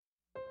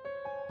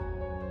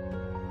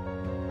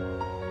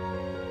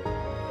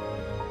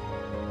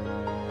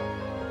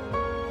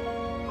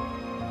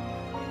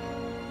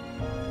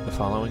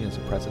following is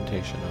a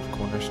presentation of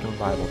Cornerstone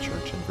Bible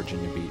Church in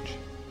Virginia Beach.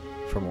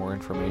 For more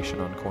information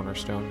on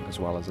Cornerstone, as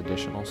well as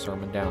additional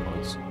sermon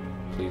downloads,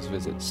 please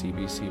visit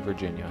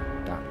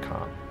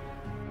cbcvirginia.com.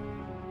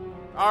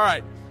 All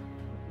right,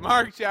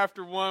 Mark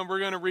chapter 1, we're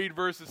going to read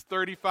verses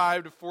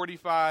 35 to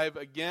 45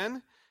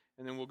 again,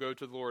 and then we'll go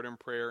to the Lord in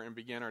prayer and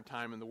begin our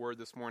time in the Word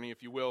this morning.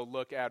 If you will,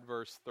 look at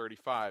verse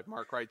 35.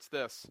 Mark writes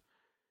this: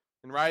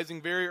 "And rising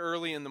very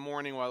early in the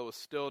morning while it was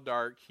still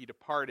dark, he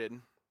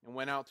departed and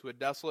went out to a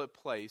desolate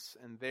place,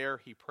 and there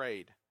he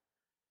prayed.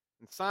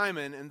 And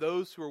Simon and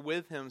those who were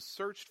with him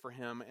searched for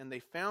him, and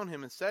they found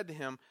him and said to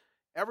him,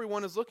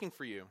 'Everyone is looking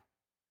for you.'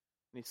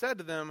 And he said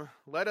to them,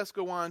 'Let us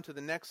go on to the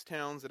next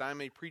towns, that I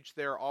may preach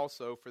there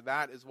also, for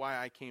that is why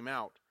I came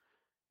out.'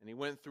 And he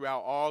went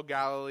throughout all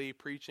Galilee,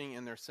 preaching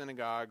in their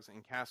synagogues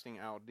and casting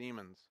out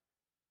demons.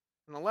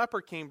 And a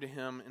leper came to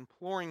him,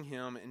 imploring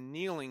him, and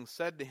kneeling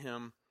said to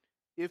him,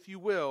 'If you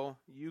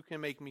will, you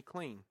can make me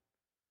clean.'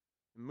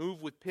 And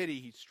moved with pity,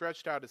 he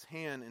stretched out his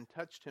hand and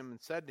touched him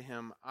and said to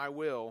him, 'I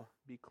will,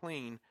 be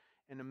clean.'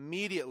 And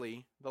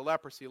immediately the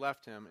leprosy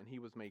left him, and he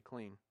was made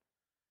clean.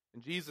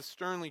 And Jesus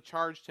sternly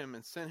charged him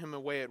and sent him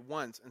away at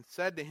once, and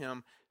said to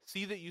him,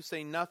 'See that you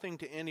say nothing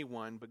to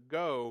anyone, but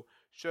go,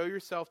 show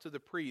yourself to the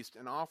priest,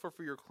 and offer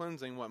for your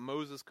cleansing what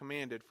Moses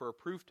commanded for a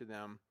proof to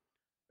them.'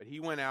 But he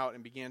went out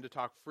and began to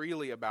talk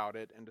freely about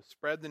it, and to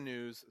spread the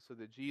news, so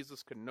that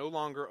Jesus could no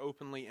longer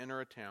openly enter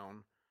a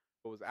town,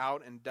 but was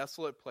out in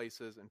desolate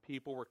places, and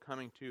people were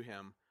coming to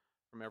him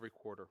from every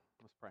quarter."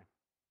 Let's pray.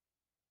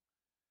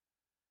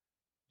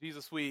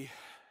 Jesus, we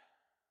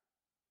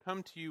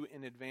come to you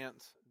in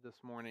advance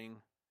this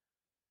morning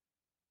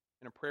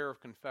in a prayer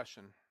of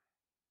confession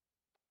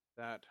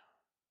that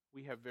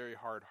we have very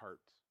hard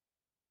hearts.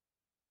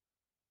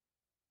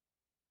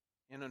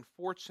 And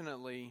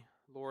unfortunately,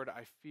 Lord,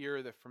 I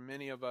fear that for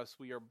many of us,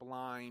 we are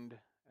blind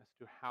as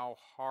to how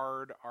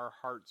hard our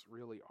hearts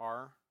really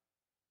are.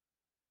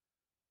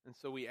 And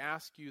so we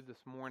ask you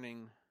this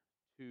morning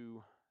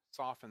to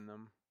soften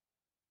them,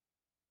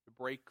 to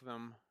break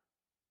them,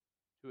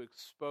 to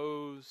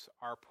expose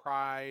our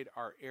pride,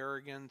 our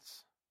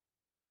arrogance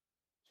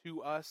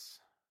to us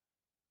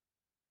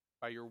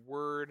by your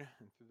word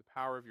and through the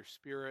power of your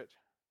Spirit,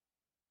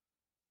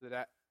 so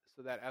that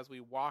as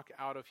we walk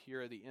out of here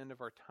at the end of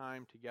our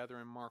time together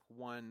in Mark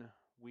 1,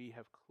 we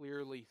have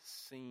clearly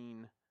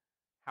seen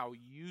how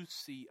you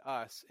see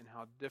us and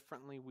how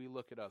differently we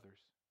look at others.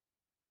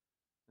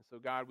 And so,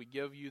 God, we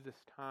give you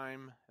this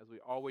time, as we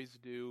always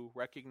do,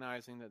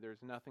 recognizing that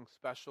there's nothing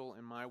special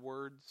in my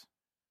words,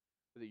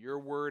 but that your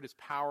word is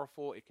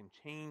powerful. It can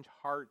change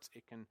hearts.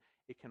 It can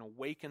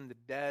awaken the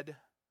dead.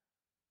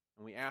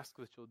 And we ask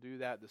that you'll do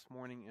that this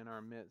morning in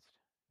our midst.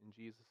 In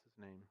Jesus'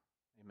 name,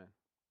 amen.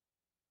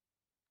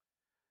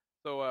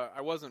 So I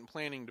wasn't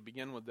planning to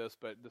begin with this,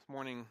 but this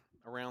morning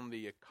around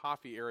the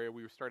coffee area,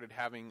 we started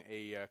having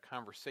a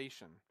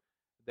conversation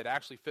that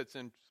actually fits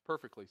in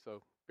perfectly,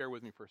 so bear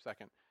with me for a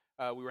second.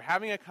 We were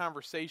having a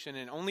conversation,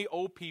 and only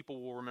old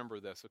people will remember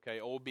this,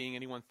 okay? Old being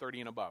anyone 30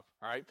 and above,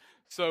 all right?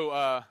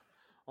 So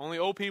only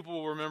old people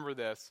will remember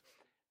this.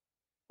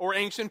 Or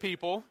ancient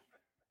people,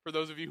 for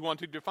those of you who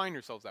want to define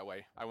yourselves that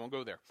way. I won't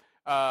go there.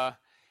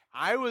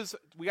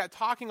 We got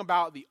talking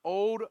about the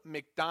old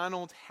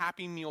McDonald's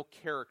Happy Meal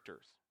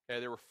characters.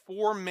 Okay, there were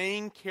four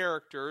main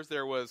characters.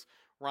 There was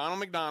Ronald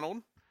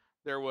McDonald.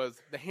 There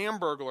was the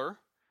Hamburglar.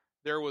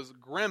 There was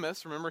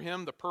Grimace. Remember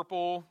him, the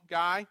purple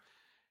guy?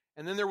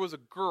 And then there was a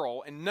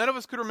girl, and none of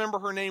us could remember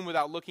her name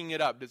without looking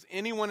it up. Does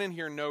anyone in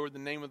here know the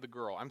name of the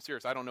girl? I'm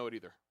serious, I don't know it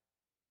either.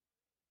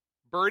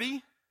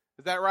 Birdie?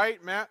 Is that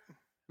right, Matt?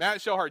 Matt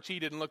Shellhart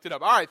cheated and looked it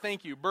up. All right,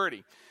 thank you,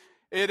 Birdie.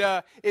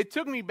 It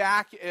took me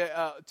back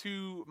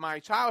to my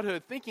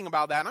childhood thinking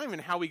about that. I don't even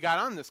know how we got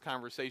on this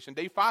conversation.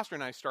 Dave Foster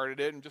and I started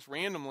it, and just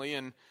randomly,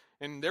 and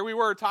there we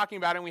were talking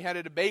about it, and we had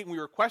a debate, and we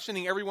were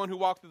questioning everyone who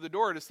walked through the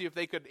door to see if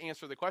they could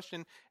answer the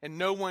question, and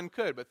no one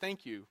could. But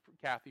thank you,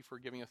 Kathy, for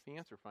giving us the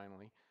answer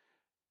finally.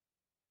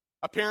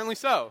 Apparently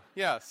so,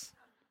 yes.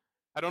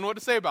 I don't know what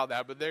to say about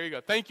that, but there you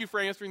go. Thank you for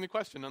answering the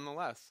question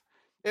nonetheless.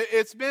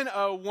 It's been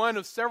one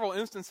of several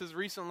instances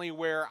recently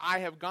where I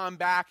have gone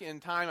back in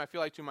time, I feel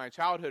like, to my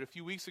childhood. A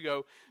few weeks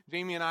ago,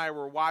 Jamie and I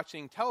were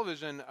watching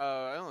television,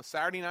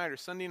 Saturday night or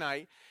Sunday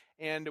night,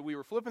 and we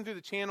were flipping through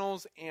the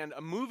channels, and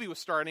a movie was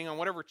starting on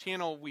whatever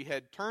channel we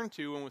had turned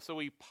to, and so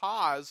we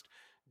paused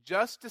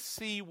just to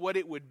see what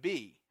it would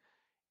be.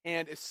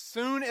 And as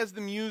soon as the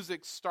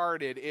music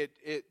started,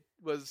 it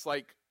was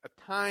like a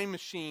time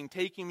machine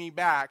taking me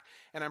back,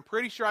 and I'm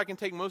pretty sure I can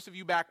take most of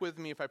you back with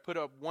me if I put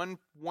up one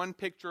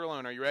picture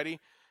alone. Are you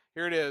ready?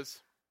 Here it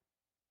is.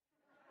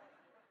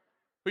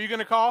 Who are you going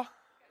to call?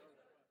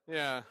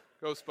 Yeah,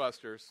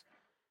 Ghostbusters.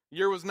 The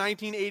year was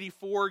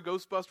 1984.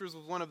 Ghostbusters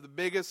was one of the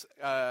biggest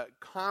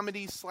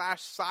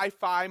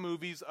comedy/sci-fi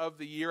movies of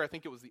the year. I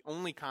think it was the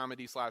only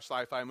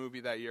comedy/sci-fi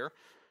movie that year,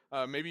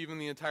 maybe even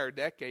the entire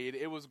decade.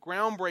 It was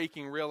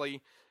groundbreaking,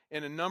 really,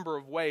 in a number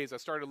of ways. I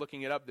started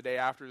looking it up the day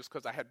after just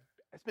because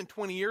it's been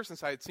 20 years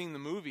since I had seen the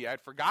movie. I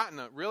had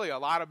forgotten really a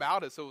lot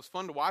about it, so it was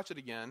fun to watch it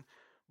again.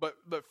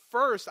 But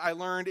first, I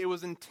learned it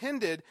was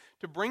intended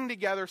to bring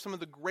together some of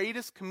the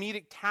greatest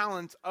comedic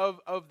talents of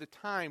the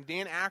time.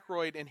 Dan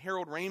Aykroyd and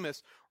Harold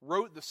Ramis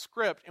wrote the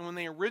script, and when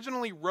they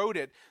originally wrote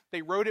it,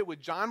 they wrote it with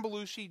John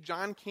Belushi,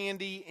 John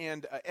Candy,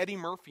 and Eddie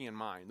Murphy in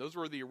mind. Those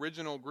were the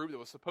original group that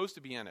was supposed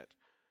to be in it.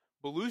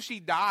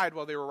 Belushi died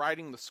while they were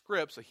writing the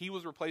script, so he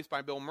was replaced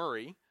by Bill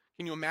Murray.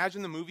 Can you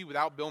imagine the movie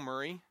without Bill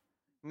Murray?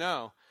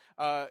 No.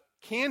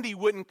 Candy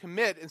wouldn't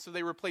commit, and so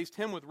they replaced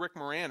him with Rick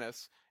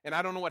Moranis. And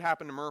I don't know what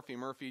happened to Murphy.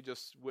 Murphy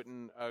just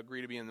wouldn't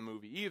agree to be in the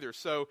movie either.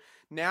 So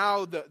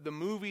now the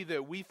movie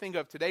that we think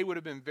of today would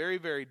have been very,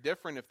 very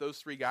different if those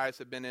three guys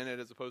had been in it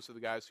as opposed to the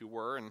guys who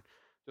were. And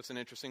just an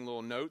interesting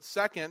little note.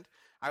 Second,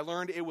 I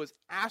learned it was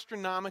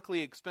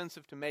astronomically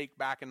expensive to make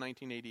back in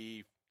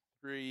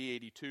 1983,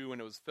 82 when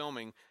it was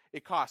filming.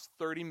 It cost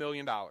 $30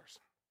 million.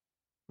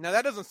 Now,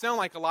 that doesn't sound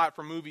like a lot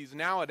for movies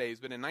nowadays,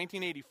 but in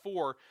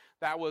 1984,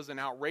 that was an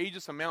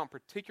outrageous amount,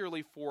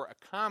 particularly for a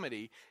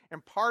comedy.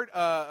 And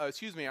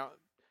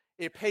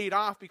it paid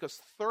off because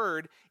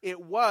third,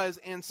 it was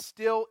and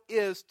still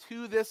is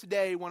to this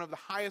day one of the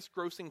highest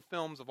grossing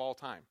films of all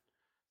time.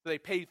 So they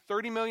paid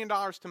 $30 million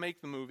to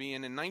make the movie,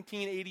 and in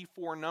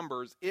 1984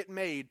 numbers, it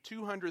made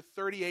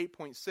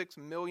 $238.6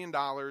 million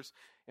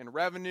in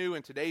revenue.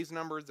 In today's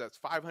numbers, that's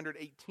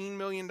 $518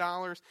 million,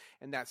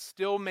 and that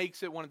still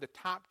makes it one of the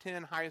top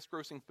 10 highest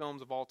grossing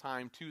films of all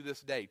time to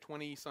this day.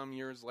 20-some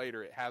years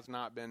later, it has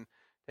not been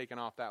taken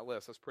off that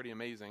list. That's pretty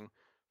amazing.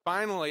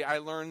 Finally, I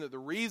learned that the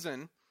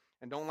reason,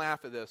 and don't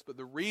laugh at this, but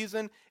the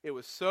reason it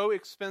was so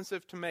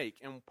expensive to make,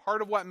 and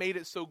part of what made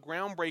it so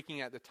groundbreaking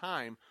at the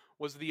time,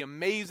 was the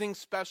amazing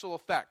special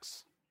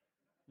effects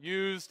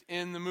used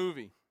in the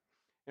movie.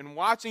 And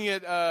watching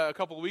it a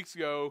couple of weeks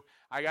ago,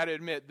 I got to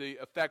admit, the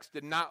effects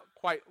did not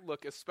quite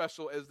look as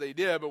special as they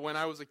did, but when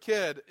I was a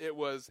kid, it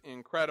was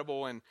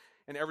incredible, and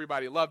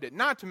everybody loved it.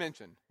 Not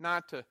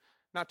to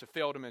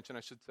fail to mention,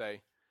 I should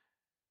say,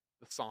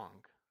 the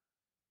song.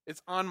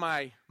 It's on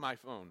my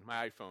iPhone.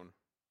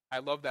 I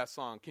love that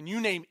song. Can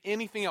you name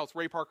anything else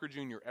Ray Parker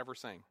Jr. ever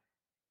sang?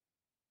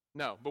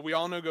 No, but we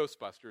all know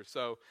Ghostbusters,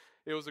 so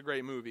it was a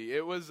great movie.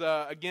 It was,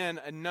 again,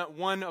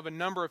 one of a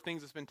number of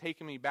things that's been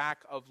taking me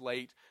back of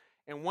late.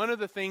 And one of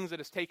the things that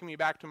has taken me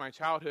back to my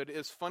childhood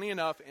is, funny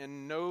enough,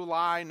 and no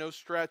lie, no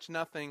stretch,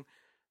 nothing,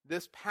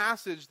 this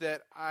passage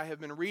that I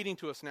have been reading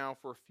to us now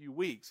for a few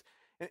weeks.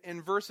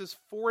 In verses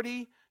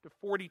 40 to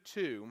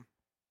 42,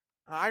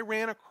 I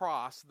ran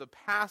across the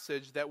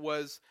passage that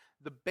was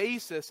the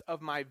basis of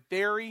my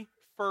very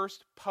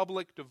first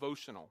public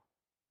devotional.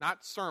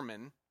 Not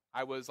sermon.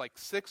 I was like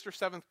 6th or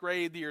 7th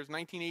grade. The year is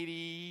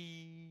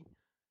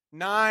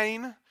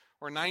 1989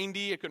 or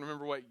 90. I couldn't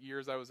remember what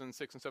years I was in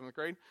 6th and 7th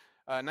grade.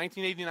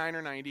 1989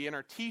 or 90. And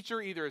our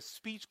teacher, either a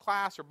speech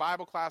class or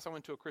Bible class, I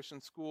went to a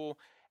Christian school,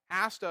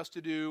 asked us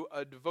to do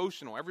a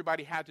devotional.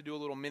 Everybody had to do a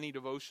little mini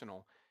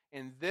devotional.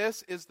 And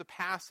this is the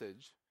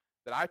passage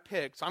that I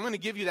picked. So I'm going to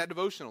give you that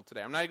devotional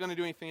today. I'm not going to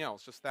do anything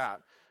else, just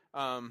that.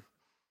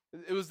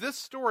 It was this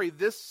story,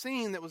 this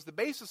scene that was the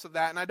basis of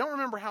that. And I don't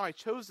remember how I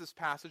chose this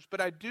passage, but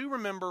I do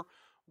remember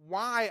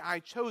why I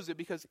chose it,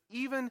 because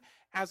even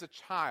as a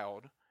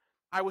child,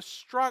 I was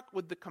struck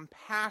with the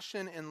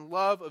compassion and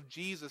love of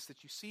Jesus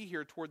that you see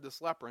here toward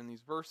this leper in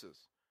these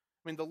verses.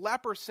 I mean, the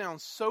leper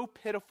sounds so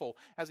pitiful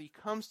as he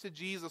comes to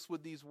Jesus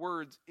with these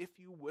words, "If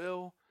you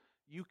will,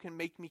 you can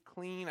make me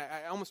clean."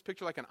 I almost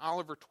picture like an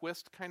Oliver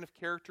Twist kind of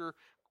character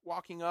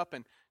walking up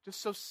and just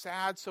so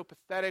sad, so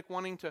pathetic,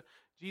 wanting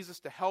Jesus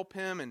to help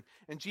him. And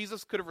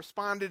Jesus could have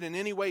responded in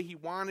any way he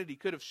wanted. He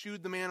could have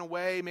shooed the man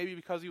away, maybe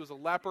because he was a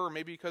leper, or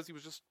maybe because he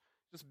was just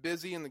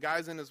busy and the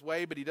guy's in his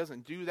way, but he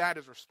doesn't do that.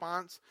 His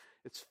response,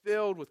 it's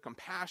filled with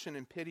compassion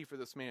and pity for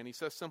this man. He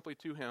says simply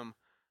to him,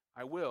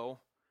 "I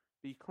will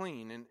be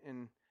clean."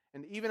 And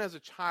even as a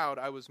child,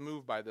 I was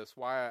moved by this.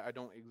 Why, I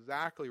don't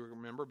exactly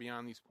remember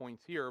beyond these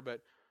points here,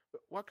 but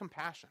what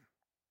compassion,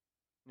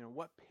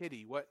 what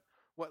pity, what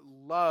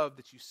love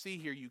that you see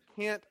here. You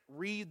can't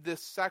read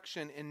this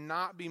section and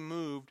not be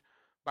moved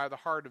by the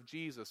heart of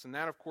Jesus. And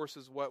that, of course,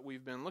 is what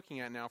we've been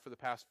looking at now for the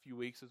past few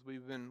weeks as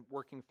we've been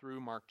working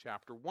through Mark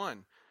chapter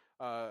 1.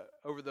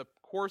 Over the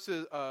course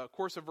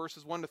of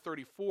verses 1 to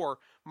 34,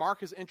 Mark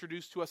has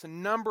introduced to us a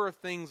number of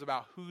things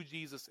about who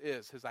Jesus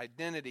is, his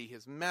identity,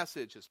 his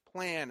message, his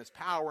plan, his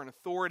power and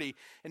authority.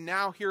 And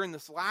now here in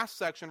this last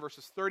section,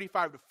 verses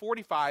 35 to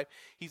 45,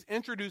 he's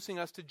introducing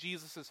us to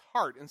Jesus'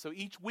 heart. And so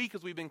each week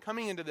as we've been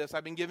coming into this,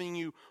 I've been giving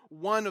you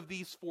one of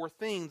these four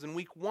things. In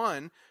week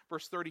 1,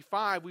 verse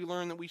 35, we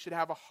learn that we should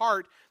have a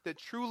heart that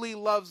truly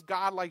loves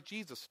God like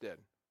Jesus did.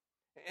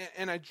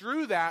 And I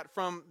drew that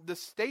from the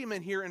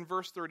statement here in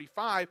verse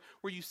 35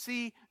 where you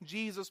see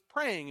Jesus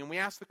praying. And we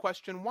ask the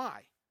question,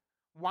 why?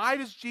 Why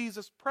does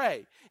Jesus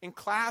pray? In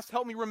class,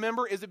 help me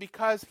remember, is it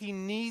because he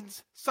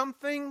needs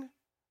something?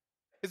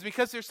 Is it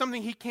because there's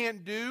something he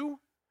can't do?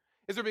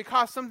 Is it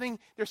because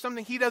there's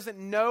something he doesn't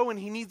know and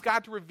he needs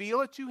God to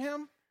reveal it to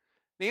him?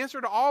 The answer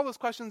to all those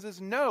questions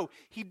is no.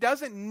 He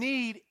doesn't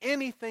need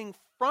anything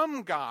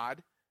from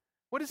God.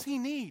 What does he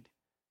need?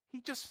 He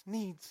just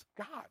needs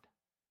God.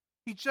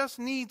 He just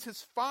needs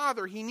his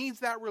Father. He needs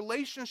that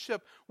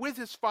relationship with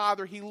his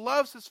Father. He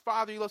loves his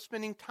Father. He loves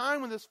spending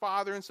time with his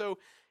Father. And so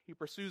he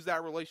pursues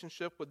that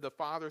relationship with the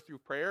Father through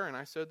prayer. And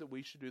I said that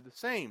we should do the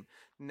same.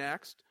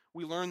 Next,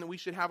 we learn that we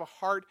should have a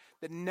heart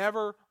that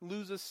never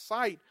loses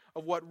sight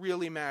of what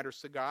really matters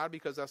to God,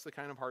 because that's the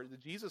kind of heart that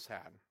Jesus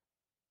had.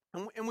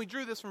 And we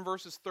drew this from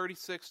verses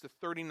 36 to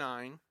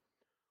 39,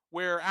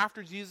 where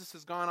after Jesus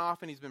has gone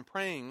off and he's been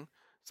praying,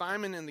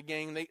 Simon and the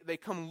gang, they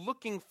come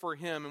looking for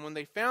him. And when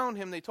they found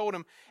him, they told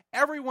him,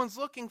 everyone's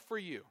looking for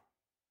you.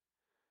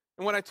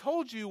 And what I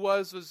told you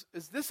is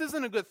this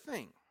isn't a good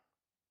thing.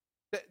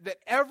 That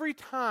every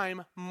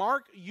time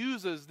Mark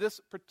uses this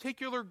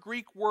particular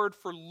Greek word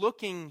for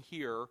looking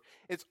here,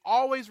 it's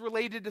always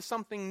related to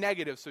something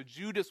negative. So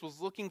Judas was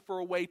looking for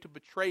a way to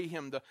betray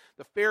him.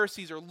 The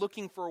Pharisees are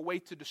looking for a way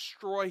to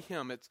destroy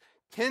him. It's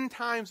 10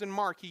 times in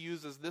Mark he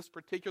uses this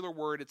particular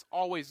word. It's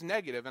always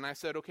negative. And I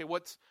said, okay,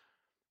 what's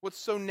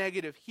so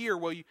negative here?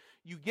 Well,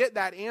 you get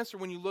that answer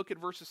when you look at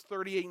verses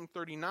 38 and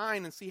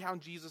 39 and see how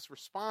Jesus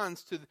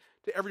responds to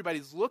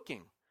everybody's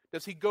looking.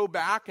 Does he go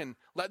back and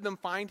let them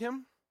find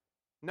him?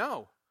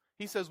 No.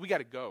 He says, we got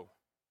to go.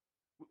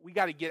 We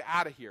got to get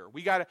out of here.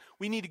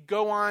 We need to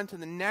go on to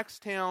the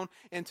next town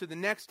and to the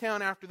next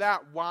town after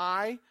that.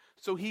 Why?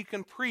 So he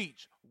can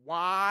preach.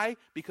 Why?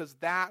 Because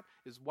that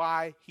is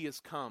why he has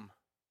come.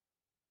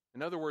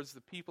 In other words,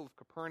 the people of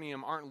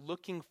Capernaum aren't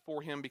looking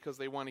for him because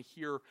they want to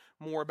hear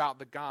more about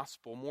the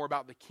gospel, more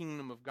about the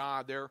kingdom of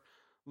God. They're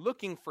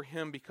looking for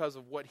him because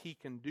of what he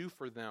can do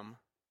for them.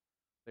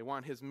 They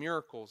want his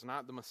miracles,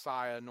 not the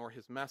Messiah nor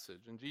his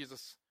message. And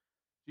Jesus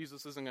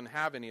isn't going to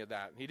have any of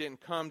that. He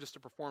didn't come just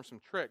to perform some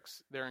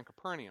tricks there in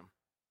Capernaum.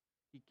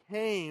 He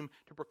came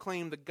to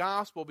proclaim the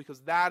gospel because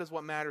that is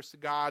what matters to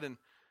God. And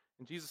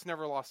Jesus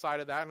never lost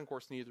sight of that, and of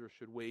course neither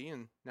should we.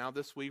 And now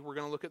this week we're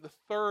going to look at the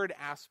third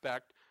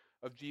aspect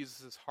of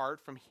Jesus' heart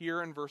from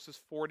here in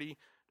verses 40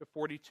 to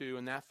 42.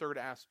 And that third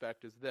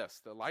aspect is this,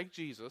 that like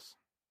Jesus,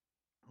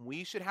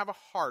 we should have a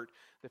heart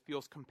that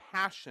feels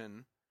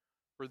compassion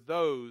for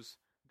those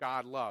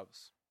God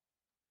loves.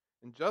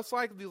 And just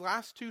like the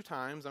last two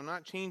times, I'm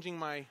not changing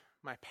my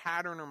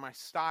pattern or my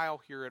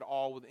style here at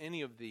all with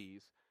any of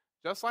these.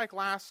 Just like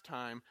last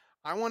time,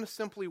 I want to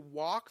simply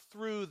walk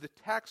through the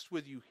text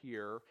with you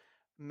here,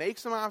 make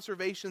some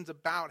observations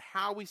about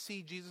how we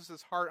see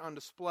Jesus' heart on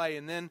display,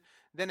 and then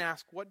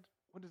ask, what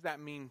does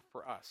that mean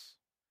for us?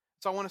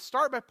 So I want to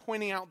start by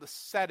pointing out the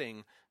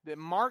setting that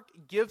Mark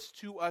gives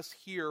to us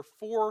here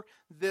for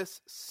this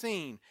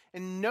scene.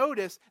 And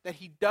notice that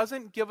he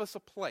doesn't give us a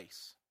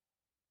place,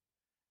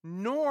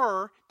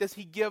 nor does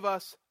he give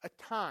us a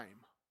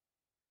time.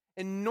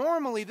 And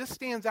normally, this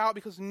stands out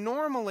because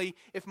normally,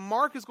 if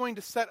Mark is going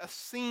to set a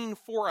scene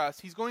for us,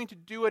 he's going to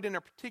do it in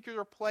a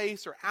particular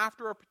place or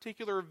after a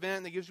particular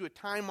event that gives you a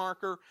time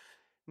marker.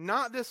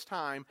 Not this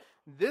time.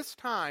 This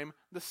time,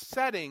 the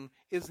setting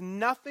is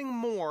nothing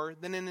more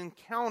than an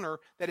encounter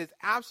that is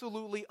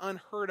absolutely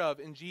unheard of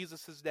in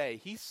Jesus'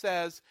 day. He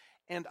says,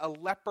 and a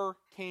leper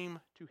came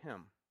to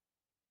him.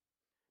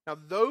 Now,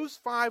 those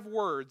 5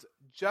 words,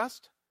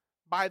 just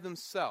by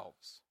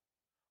themselves,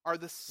 are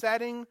the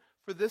setting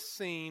for this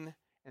scene,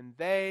 and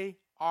they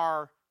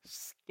are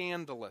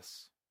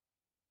scandalous,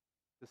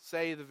 to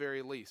say the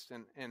very least.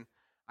 And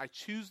I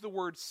choose the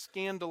word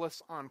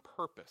scandalous on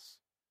purpose,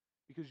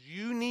 because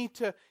you need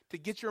to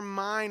get your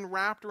mind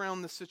wrapped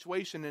around this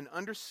situation and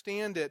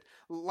understand it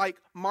like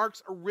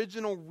Mark's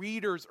original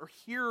readers or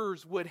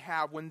hearers would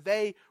have when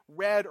they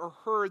read or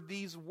heard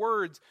these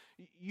words.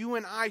 You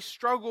and I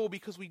struggle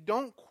because we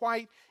don't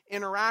quite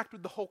interact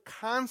with the whole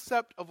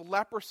concept of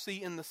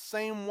leprosy in the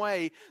same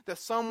way that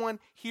someone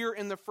here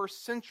in the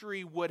first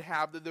century would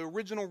have, that the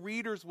original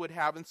readers would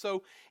have. And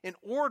so in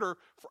order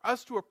for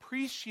us to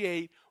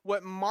appreciate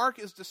what Mark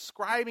is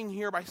describing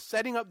here by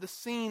setting up the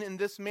scene in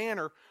this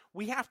manner,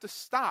 we have to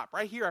stop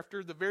right here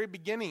after the very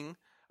beginning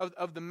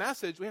of the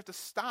message. We have to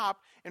stop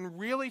and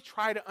really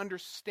try to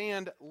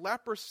understand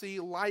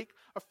leprosy like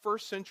a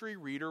first century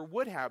reader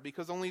would have,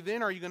 because only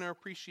then are you going to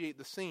appreciate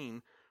the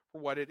scene for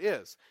what it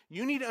is.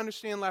 You need to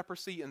understand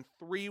leprosy in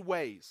 3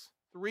 ways.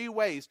 3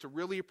 ways to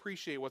really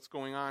appreciate what's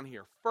going on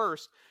here.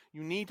 First,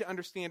 you need to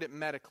understand it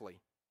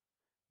medically.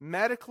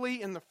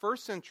 Medically, in the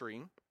first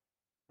century,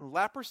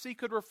 leprosy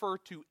could refer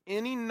to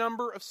any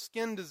number of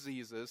skin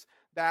diseases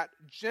that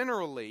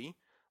generally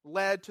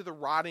led to the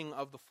rotting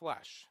of the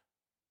flesh.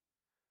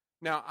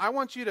 Now, I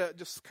want you to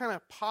just kind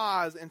of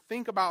pause and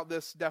think about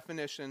this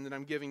definition that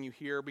I'm giving you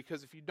here,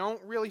 because if you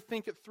don't really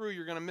think it through,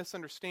 you're going to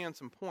misunderstand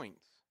some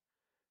points.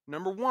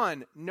 Number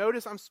 1,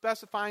 notice I'm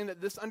specifying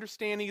that this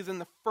understanding is in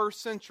the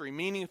first century,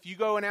 meaning if you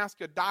go and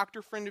ask a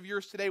doctor friend of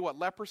yours today what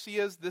leprosy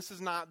is, this is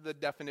not the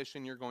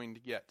definition you're going to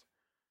get.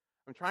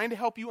 I'm trying to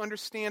help you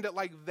understand it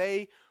like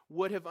they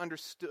would have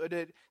understood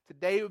it.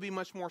 Today it would be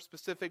much more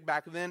specific.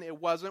 Back then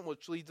it wasn't,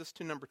 which leads us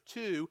to number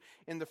 2.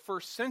 In the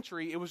first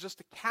century, it was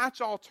just a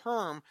catch-all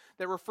term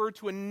that referred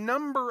to a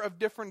number of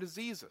different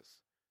diseases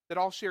that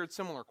all shared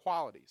similar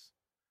qualities.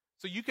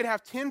 So you could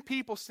have 10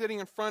 people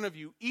sitting in front of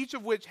you, each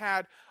of which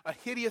had a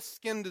hideous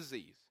skin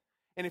disease.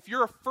 And if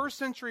you're a first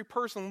century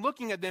person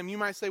looking at them, you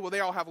might say, well, they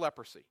all have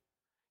leprosy.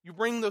 You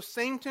bring those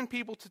same 10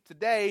 people to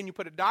today and you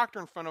put a doctor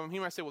in front of them, he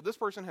might say, well, this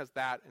person has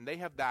that, and they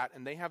have that,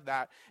 and they have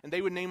that, and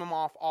they would name them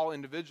off all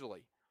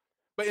individually.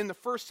 But in the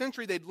first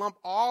century, they'd lump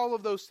all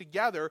of those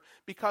together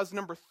because,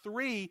 number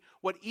 3,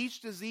 what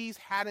each disease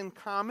had in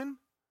common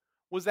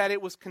was that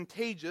it was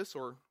contagious,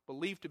 or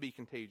believed to be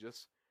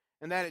contagious,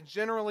 and that it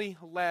generally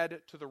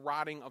led to the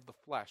rotting of the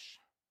flesh.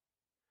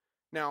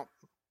 Now,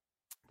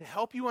 to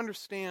help you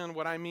understand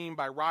what I mean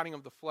by rotting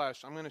of the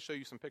flesh, I'm going to show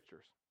you some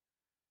pictures.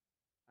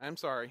 I'm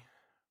sorry,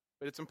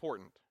 but it's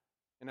important,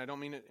 and I don't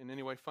mean it in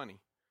any way funny.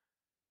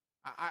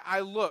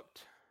 I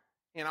looked,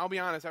 and I'll be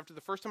honest, after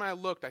the first time I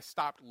looked, I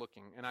stopped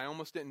looking, and I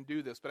almost didn't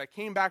do this, but I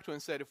came back to it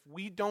and said, if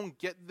we don't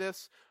get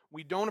this,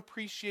 we don't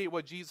appreciate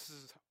what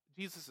Jesus'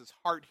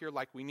 heart here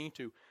like we need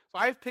to. So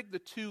I've picked the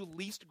 2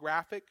 least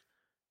graphic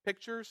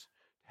pictures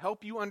to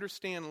help you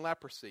understand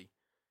leprosy.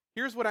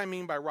 Here's what I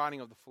mean by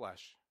rotting of the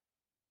flesh.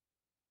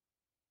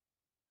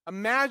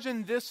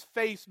 Imagine this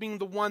face being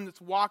the one that's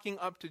walking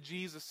up to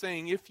Jesus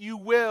saying, if you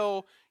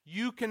will,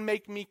 you can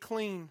make me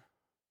clean.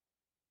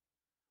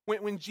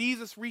 When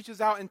Jesus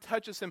reaches out and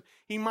touches him,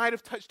 he might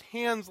have touched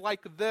hands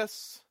like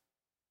this.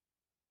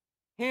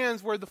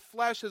 Hands where the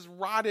flesh has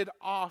rotted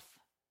off.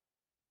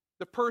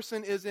 The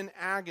person is in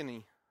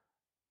agony.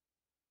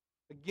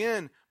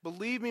 Again,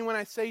 believe me when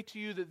I say to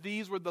you that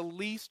these were the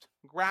least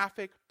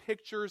graphic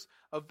pictures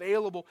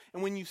available.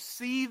 And when you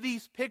see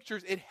these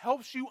pictures, it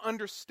helps you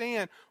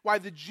understand why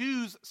the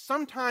Jews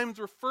sometimes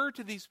refer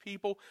to these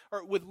people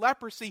with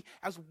leprosy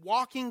as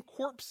walking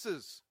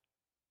corpses.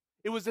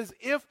 It was as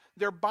if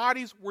their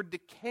bodies were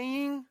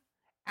decaying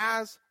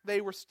as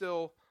they were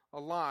still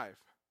alive.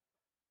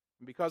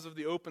 And because of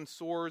the open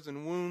sores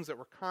and wounds that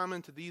were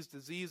common to these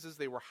diseases,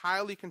 they were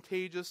highly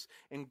contagious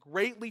and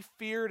greatly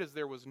feared as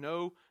there was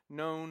no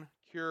known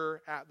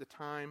cure at the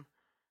time.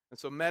 And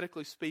so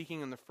medically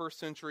speaking, in the first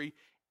century,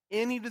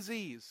 any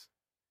disease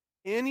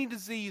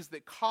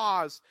that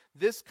caused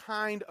this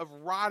kind of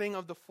rotting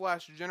of the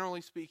flesh,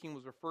 generally speaking,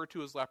 was referred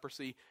to as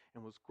leprosy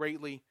and was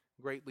greatly,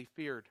 greatly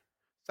feared.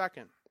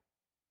 Second,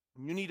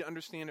 you need to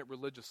understand it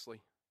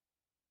religiously.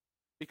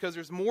 Because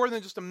there's more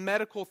than just a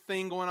medical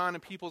thing going on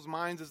in people's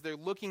minds as they're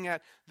looking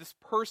at this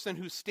person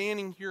who's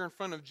standing here in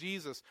front of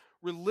Jesus.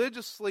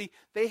 Religiously,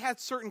 they had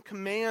certain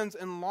commands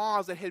and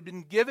laws that had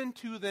been given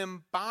to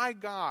them by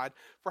God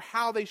for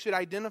how they should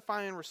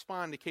identify and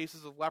respond to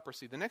cases of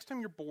leprosy. The next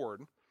time you're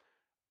bored,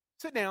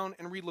 sit down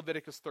and read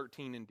Leviticus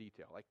 13 in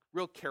detail, like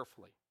real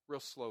carefully, real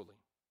slowly.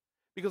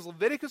 Because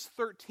Leviticus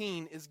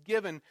 13 is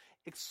given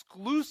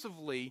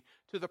exclusively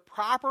to the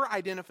proper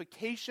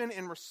identification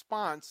and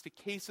response to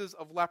cases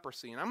of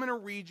leprosy. And I'm going to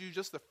read you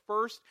just the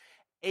first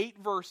 8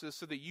 verses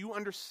so that you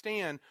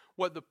understand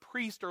what the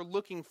priests are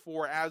looking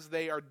for as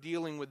they are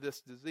dealing with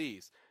this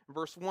disease. In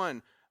verse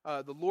 1,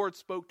 the Lord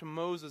spoke to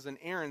Moses and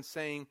Aaron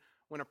saying,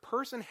 when a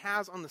person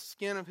has on the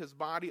skin of his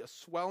body a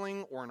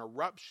swelling or an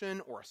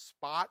eruption or a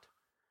spot,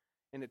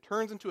 and it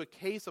turns into a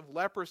case of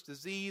leprous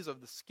disease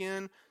of the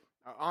skin,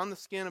 on the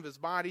skin of his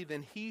body,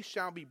 then he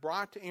shall be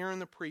brought to Aaron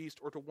the priest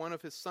or to one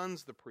of his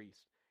sons the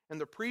priest. And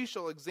the priest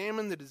shall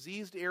examine the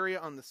diseased area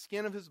on the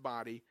skin of his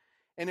body,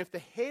 and if the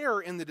hair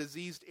in the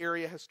diseased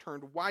area has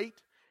turned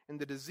white, and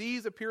the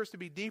disease appears to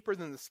be deeper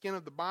than the skin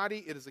of the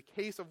body, it is a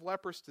case of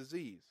leprous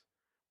disease.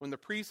 When the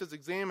priest has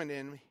examined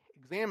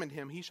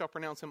him, he shall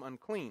pronounce him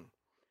unclean.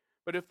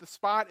 But if the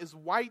spot is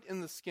white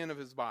in the skin of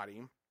his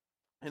body,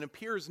 and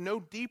appears no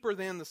deeper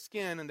than the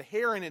skin, and the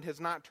hair in it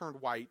has not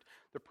turned white,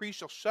 the priest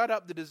shall shut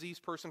up the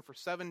diseased person for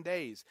 7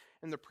 days,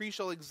 and the priest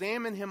shall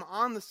examine him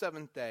on the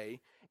 7th day,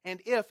 and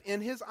if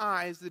in his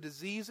eyes the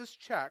disease is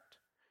checked,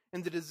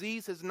 and the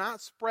disease has not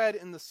spread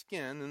in the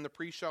skin, then the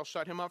priest shall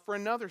shut him up for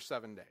another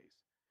 7 days.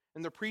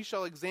 And the priest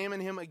shall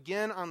examine him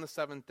again on the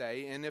 7th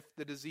day, and if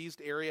the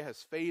diseased area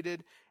has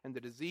faded, and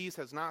the disease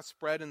has not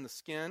spread in the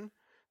skin,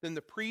 then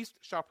the priest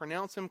shall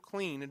pronounce him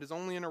clean. It is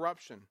only an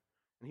eruption,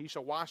 and he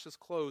shall wash his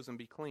clothes and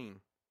be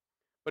clean.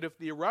 But if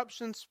the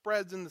eruption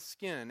spreads in the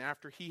skin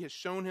after he has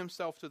shown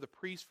himself to the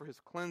priest for his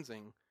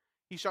cleansing,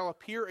 he shall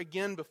appear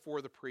again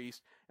before the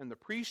priest, and the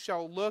priest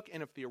shall look,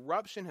 and if the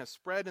eruption has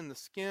spread in the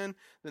skin,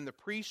 then the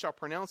priest shall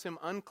pronounce him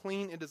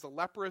unclean. It is a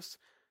leprous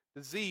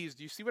disease.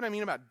 Do you see what I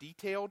mean about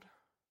detailed?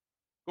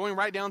 Going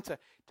right down to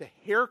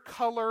hair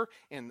color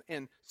and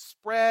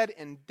spread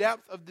and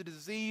depth of the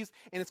disease.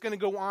 And it's going to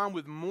go on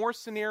with more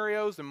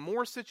scenarios and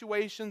more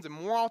situations and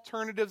more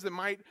alternatives that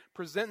might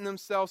present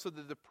themselves so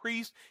that the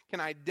priest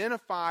can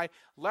identify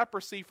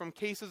leprosy from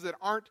cases that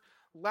aren't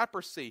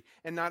leprosy.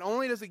 And not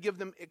only does it give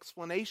them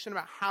explanation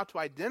about how to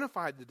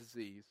identify the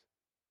disease,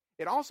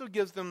 it also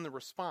gives them the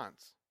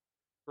response.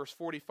 Verse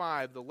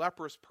 45, the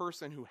leprous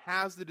person who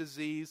has the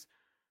disease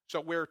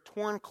shall wear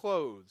torn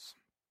clothes,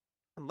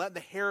 and let the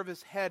hair of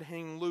his head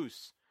hang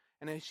loose.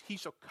 And he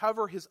shall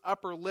cover his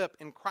upper lip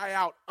and cry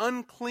out,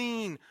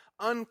 unclean,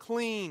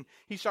 unclean.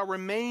 He shall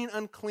remain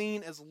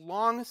unclean as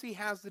long as he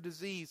has the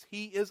disease.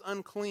 He is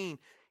unclean.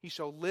 He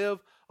shall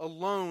live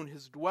alone.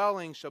 His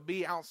dwelling shall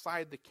be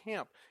outside the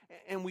camp.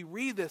 And we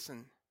read this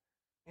and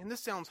And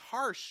this sounds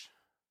harsh.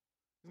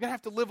 He's going to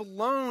have to live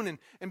alone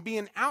and be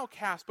an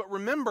outcast. But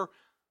remember,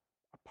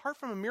 apart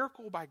from a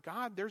miracle by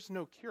God, there's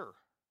no cure.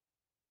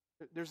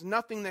 There's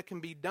nothing that can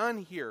be done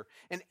here.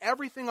 And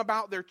everything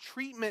about their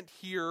treatment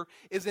here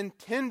is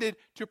intended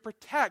to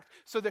protect.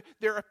 So that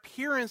their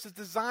appearance is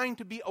designed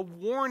to be a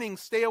warning,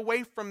 stay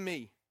away from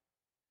me.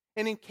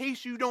 And in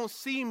case you don't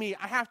see me,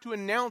 I have to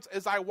announce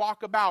as I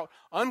walk about,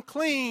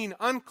 unclean,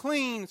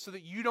 unclean, so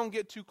that you don't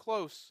get too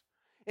close.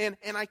 And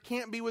I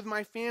can't be with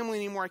my family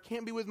anymore. I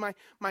can't be with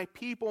my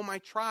people, my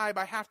tribe.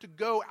 I have to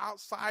go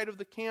outside of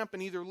the camp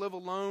and either live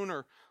alone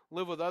or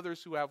live with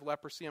others who have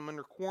leprosy. I'm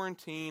under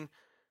quarantine.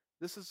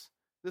 This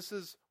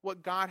is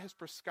what God has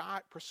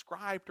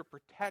prescribed to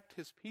protect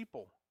his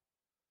people.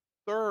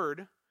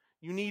 Third,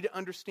 you need to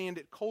understand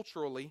it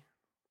culturally,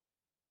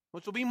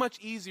 which will be much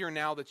easier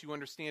now that you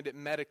understand it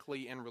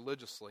medically and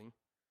religiously,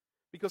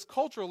 because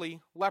culturally,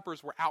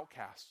 lepers were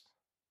outcasts.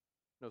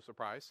 No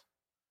surprise.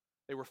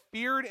 They were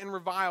feared and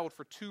reviled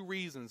for two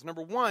reasons.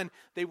 Number one,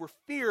 they were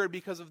feared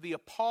because of the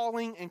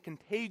appalling and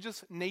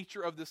contagious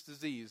nature of this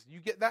disease. You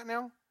get that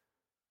now?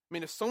 I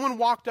mean, if someone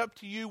walked up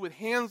to you with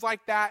hands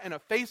like that and a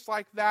face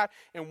like that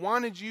and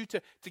wanted you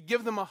to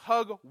give them a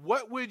hug,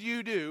 what would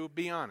you do?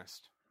 Be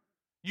honest.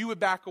 You would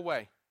back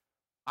away.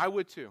 I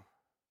would too.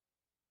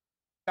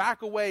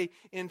 Back away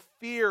in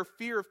fear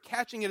of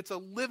catching it. It's a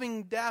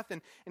living death,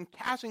 and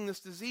catching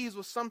this disease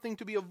was something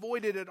to be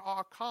avoided at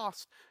all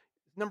costs.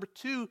 Number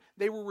two,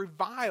 they were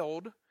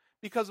reviled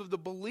because of the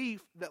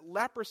belief that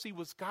leprosy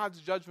was God's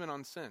judgment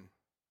on sin.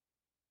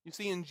 You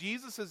see, in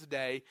Jesus'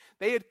 day,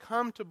 they had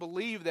come to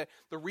believe that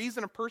the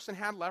reason a person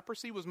had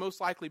leprosy was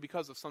most likely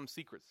because of some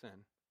secret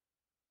sin.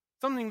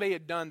 Something they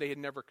had done they had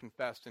never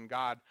confessed, and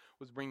God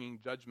was bringing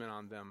judgment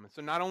on them.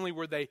 So not only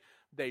were they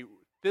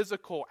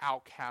physical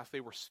outcasts,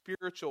 they were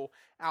spiritual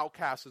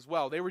outcasts as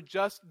well. They were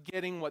just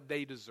getting what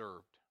they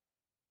deserved.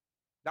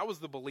 That was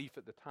the belief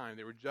at the time.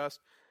 They were just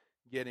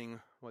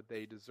getting what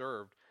they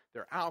deserved.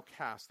 They're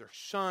outcasts, they're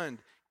shunned,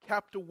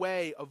 kept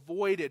away,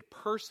 avoided,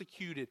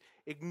 persecuted,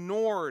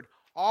 ignored.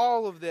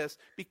 All of this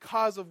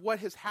because of what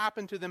has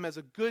happened to them. As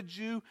a good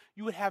Jew,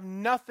 you would have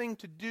nothing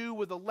to do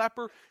with a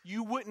leper.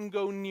 You wouldn't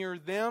go near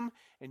them,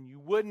 and you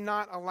would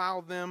not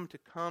allow them to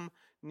come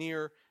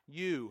near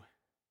you.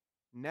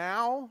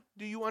 Now,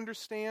 do you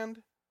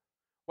understand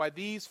why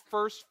these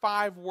first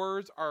 5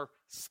 words are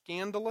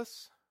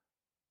scandalous?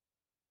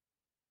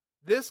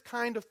 This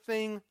kind of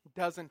thing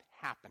doesn't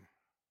happen.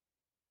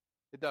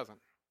 It doesn't.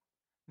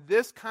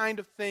 This kind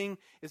of thing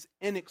is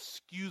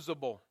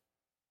inexcusable.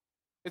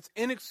 It's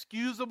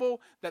inexcusable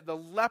that the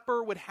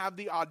leper would have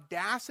the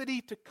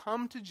audacity to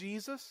come to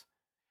Jesus,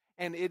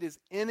 and it is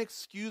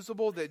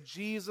inexcusable that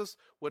Jesus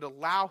would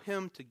allow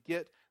him to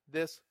get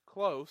this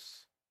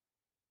close.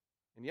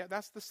 And yet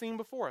that's the scene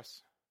before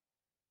us.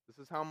 This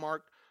is how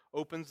Mark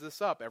opens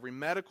this up. Every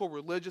medical,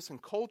 religious, and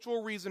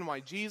cultural reason why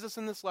Jesus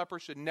and this leper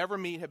should never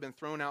meet have been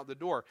thrown out the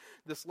door.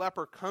 This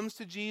leper comes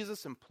to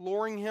Jesus,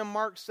 imploring him,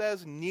 Mark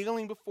says,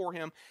 kneeling before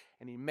him,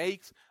 and he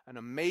makes an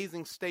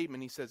amazing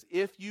statement. He says,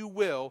 "If you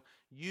will,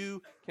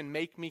 you can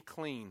make me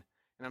clean."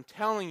 And I'm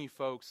telling you,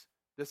 folks,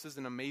 this is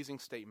an amazing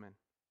statement,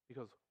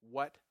 because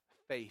what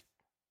faith?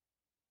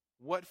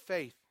 What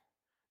faith?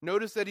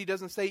 Notice that he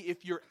doesn't say,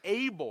 "if you're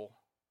able."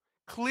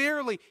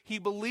 Clearly, he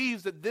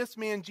believes that this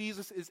man,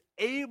 Jesus, is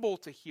able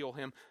to heal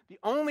him. The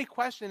only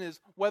question is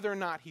whether or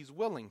not he's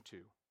willing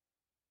to.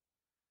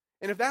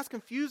 And if that's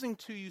confusing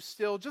to you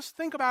still, just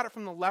think about it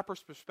from the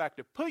leper's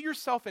perspective. Put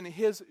yourself in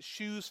his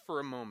shoes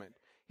for a moment.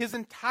 His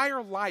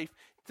entire life,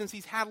 since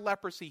he's had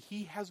leprosy,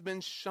 he has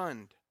been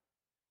shunned.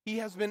 He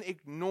has been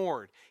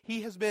ignored.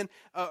 He has been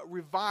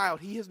reviled.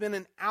 He has been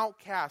an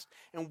outcast.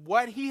 And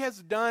what he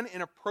has done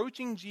in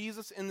approaching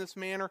Jesus in this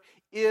manner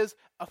is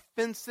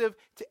offensive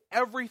to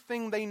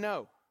everything they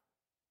know.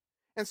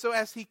 And so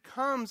as he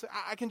comes,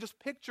 I can just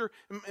picture,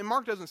 and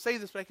Mark doesn't say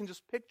this, but I can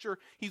just picture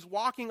he's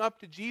walking up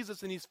to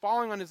Jesus and he's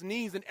falling on his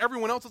knees, and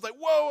everyone else is like,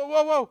 whoa, whoa,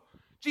 whoa, whoa.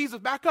 Jesus,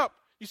 back up.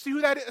 You see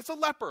who that is? It's a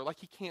leper. Like,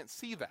 he can't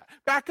see that.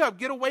 Back up.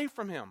 Get away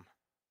from him.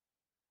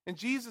 And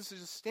Jesus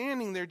is just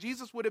standing there.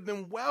 Jesus would have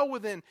been well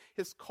within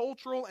his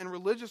cultural and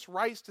religious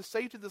rights to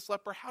say to this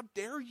leper, "How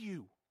dare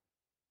you?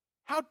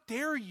 How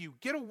dare you?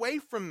 Get away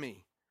from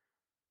me."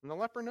 And the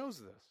leper knows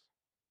this.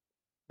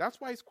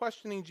 That's why he's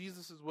questioning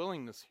Jesus'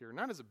 willingness here,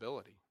 not his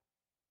ability.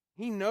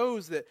 He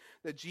knows that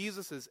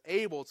Jesus is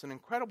able. It's an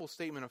incredible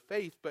statement of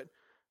faith, but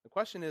the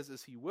question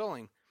is he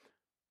willing?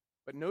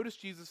 But notice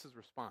Jesus'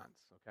 response,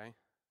 okay?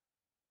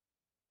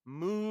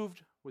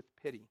 Moved with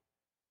pity,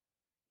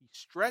 he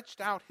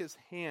stretched out his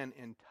hand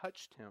and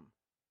touched him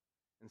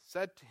and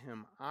said to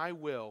him, "I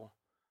will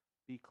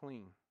be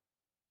clean."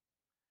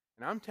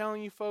 And I'm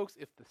telling you, folks,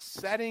 if the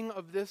setting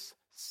of this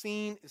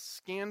scene is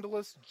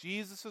scandalous,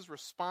 Jesus'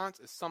 response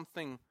is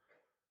something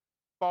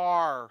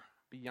far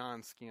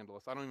beyond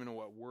scandalous. I don't even know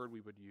what word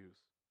we would use.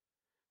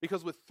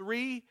 Because with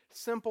 3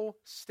 simple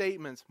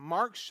statements,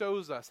 Mark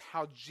shows us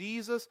how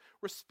Jesus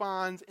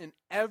responds in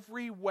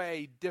every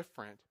way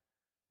different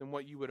than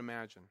what you would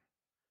imagine.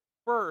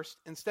 First,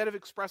 instead of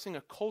expressing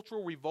a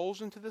cultural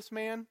revulsion to this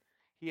man,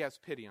 he has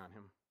pity on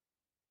him.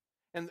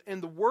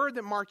 And the word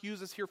that Mark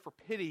uses here for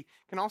pity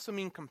can also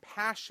mean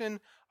compassion,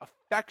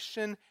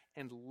 affection,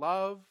 and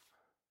love.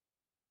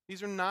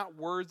 These are not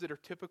words that are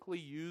typically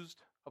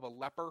used of a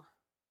leper.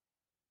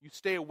 You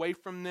stay away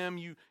from them,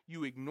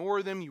 you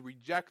ignore them, you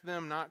reject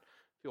them, not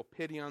feel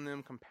pity on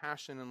them,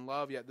 compassion and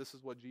love, yet this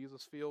is what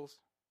Jesus feels.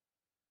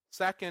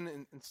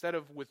 Second, instead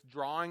of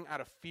withdrawing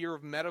out of fear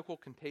of medical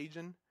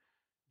contagion,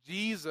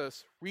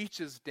 Jesus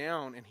reaches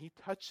down and he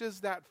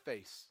touches that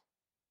face.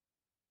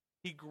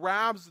 He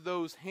grabs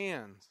those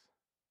hands.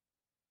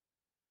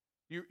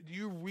 Do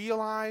you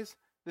realize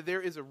that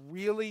there is a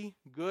really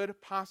good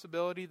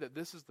possibility that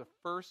this is the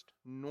first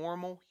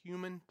normal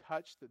human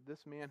touch that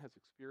this man has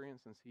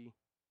experienced since he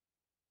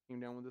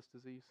came down with this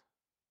disease?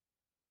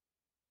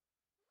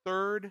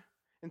 Third,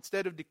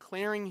 instead of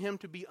declaring him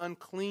to be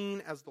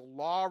unclean as the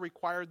law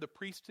required the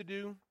priest to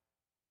do,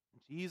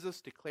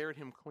 Jesus declared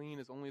him clean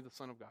as only the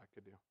Son of God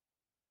could do.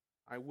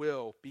 I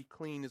will be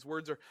clean. His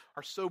words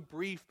are so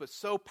brief but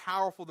so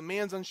powerful. The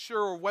man's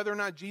unsure of whether or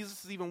not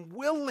Jesus is even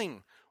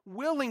willing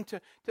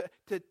to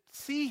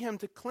see him,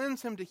 to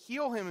cleanse him, to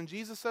heal him. And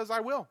Jesus says, I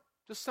will.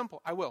 Just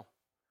simple, I will.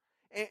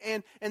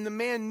 And the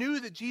man knew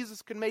that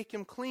Jesus could make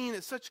him clean.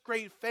 It's such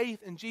great faith,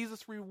 and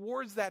Jesus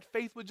rewards that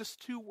faith with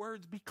just two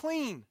words: be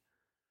clean.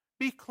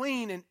 Be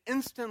clean, and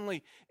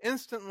instantly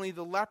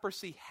the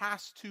leprosy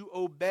has to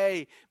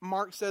obey.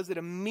 Mark says that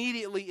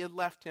immediately it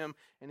left him,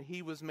 and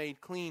he was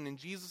made clean. And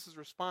Jesus'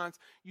 response,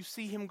 you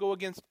see him go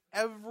against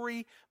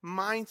every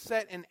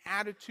mindset and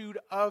attitude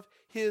of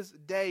his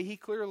day. He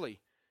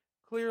clearly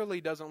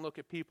doesn't look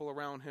at people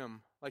around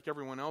him like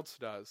everyone else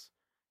does.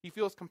 He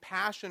feels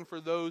compassion for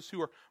those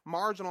who are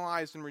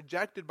marginalized and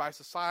rejected by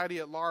society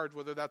at large,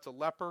 whether that's a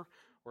leper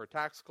or a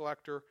tax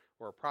collector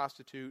or a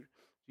prostitute.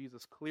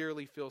 Jesus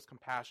clearly feels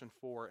compassion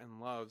for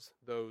and loves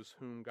those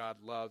whom God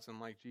loves.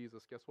 And like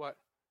Jesus, guess what?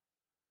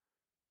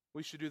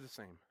 We should do the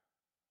same.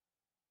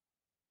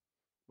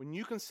 When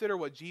you consider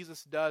what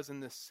Jesus does in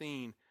this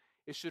scene,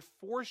 it should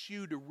force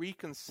you to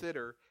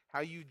reconsider how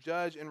you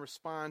judge and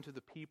respond to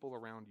the people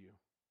around you.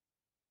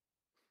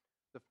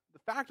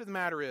 The fact of the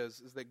matter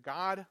is that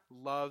God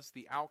loves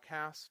the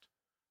outcast,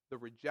 the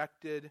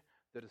rejected,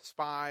 the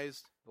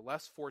despised, the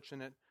less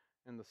fortunate,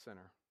 and the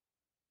sinner.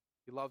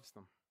 He loves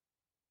them.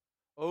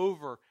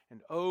 Over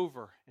and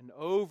over and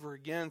over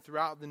again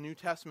throughout the New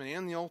Testament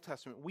and the Old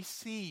Testament, we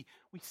see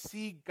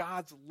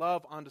God's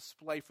love on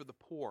display for the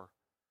poor,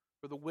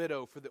 for the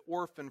widow, for the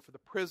orphan, for the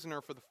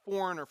prisoner, for the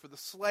foreigner, for the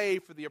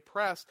slave, for the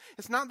oppressed.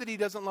 It's not that he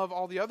doesn't love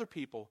all the other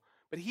people,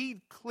 but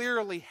he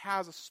clearly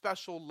has a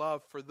special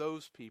love for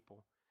those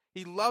people.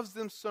 He loves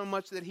them so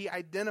much that he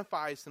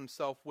identifies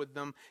himself with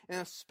them in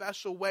a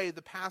special way.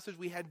 The passage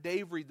we had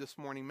Dave read this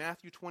morning,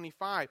 Matthew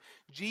 25,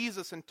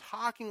 Jesus, in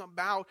talking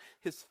about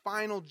his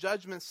final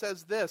judgment,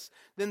 says this: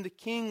 then the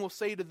king will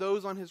say to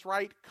those on his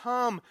right,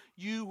 come,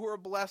 you who are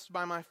blessed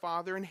by my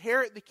Father,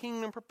 inherit the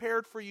kingdom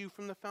prepared for you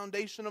from the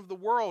foundation of the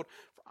world.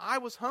 For I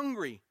was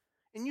hungry,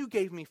 and you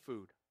gave me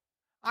food.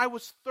 I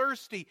was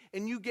thirsty,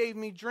 and you gave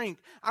me drink.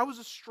 I was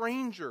a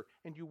stranger,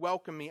 and you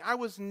welcomed me. I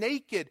was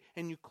naked,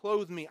 and you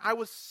clothed me. I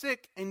was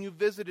sick, and you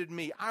visited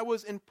me. I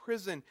was in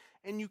prison,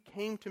 and you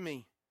came to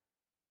me.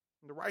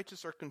 And the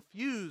righteous are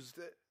confused.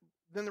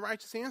 Then the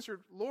righteous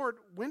answered, Lord,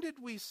 when did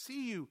we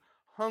see you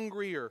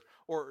hungry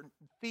or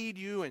feed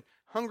you, and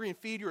hungry and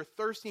feed you, or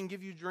thirsty and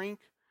give you drink?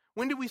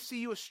 When did we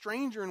see you a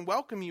stranger and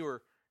welcome you,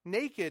 or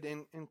naked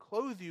and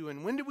clothe you?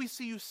 And when did we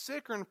see you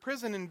sick or in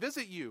prison and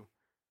visit you?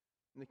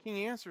 And the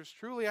king answers,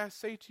 truly I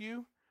say to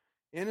you,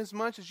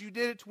 inasmuch as you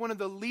did it to one of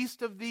the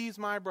least of these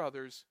my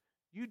brothers,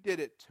 you did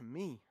it to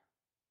me.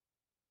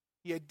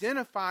 He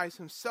identifies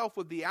himself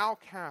with the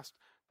outcast,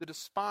 the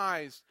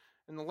despised,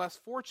 and the less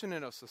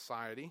fortunate of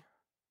society.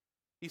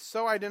 He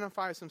so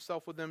identifies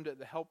himself with them that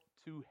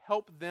to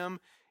help them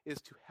is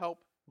to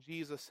help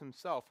Jesus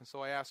himself. And so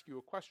I ask you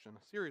a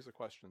series of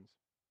questions.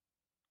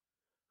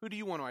 Who do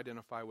you want to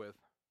identify with?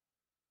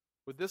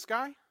 With this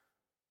guy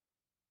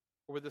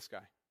or with this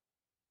guy?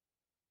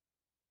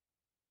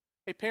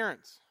 Hey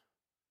parents,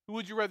 who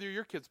would you rather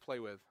your kids play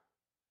with?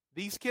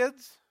 These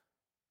kids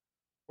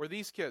or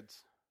these kids?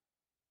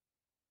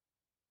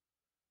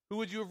 Who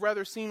would you have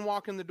rather seen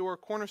walk in the door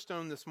of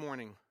Cornerstone this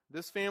morning?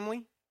 This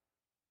family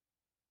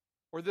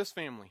or this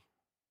family?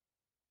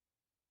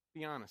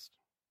 Be honest.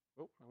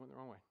 Oh, I went the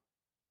wrong way.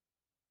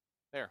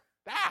 There.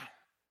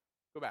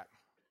 Go back.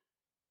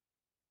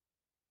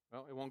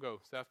 Well, it won't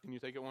go. Seth, can you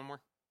take it one more?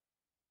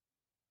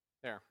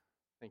 There.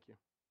 Thank you.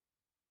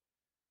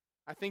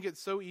 I think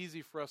it's so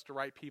easy for us to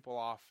write people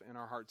off in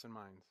our hearts and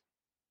minds.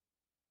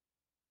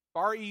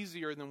 Far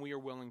easier than we are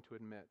willing to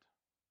admit.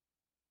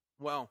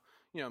 Well,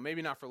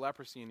 maybe not for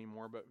leprosy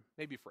anymore, but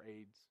maybe for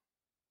AIDS.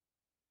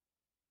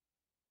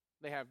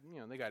 They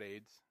got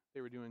AIDS.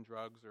 They were doing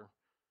drugs, or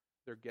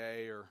they're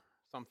gay or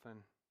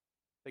something.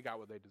 They got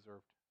what they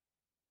deserved.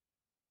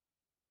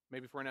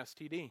 Maybe for an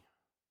STD.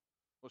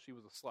 Well, she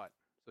was a slut,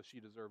 so she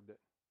deserved it.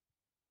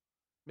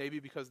 Maybe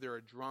because they're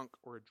a drunk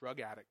or a drug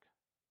addict.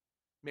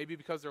 Maybe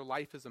because their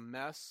life is a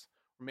mess,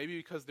 or maybe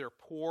because they're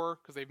poor,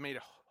 because they've made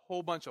a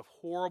whole bunch of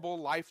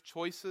horrible life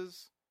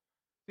choices.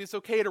 See, it's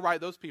okay to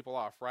write those people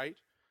off, right?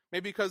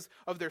 Maybe because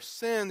of their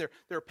sin,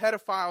 they're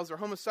pedophiles, they're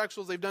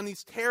homosexuals, they've done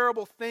these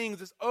terrible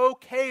things. It's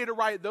okay to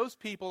write those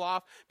people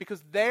off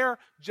because they're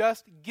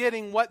just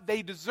getting what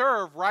they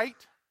deserve, right?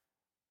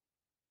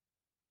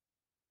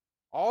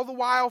 All the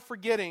while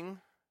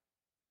forgetting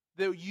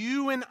that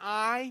you and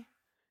I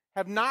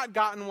have not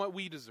gotten what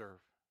we deserve.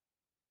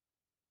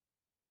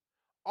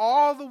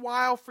 All the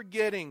while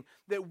forgetting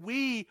that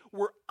we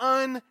were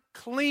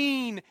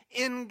unclean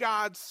in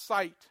God's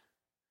sight.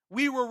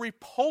 We were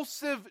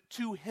repulsive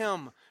to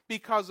Him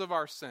because of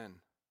our sin.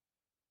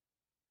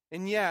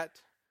 And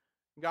yet,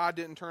 God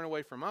didn't turn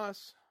away from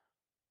us.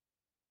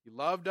 He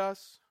loved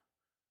us.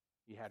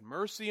 He had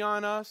mercy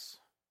on us.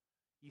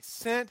 He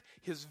sent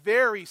His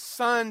very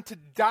Son to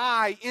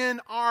die in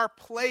our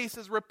place.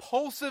 As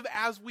repulsive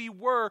as we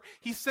were,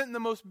 He sent the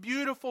most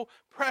beautiful,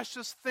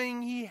 precious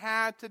thing He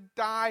had to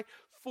die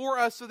for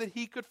us so that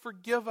He could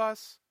forgive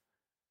us.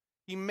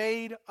 He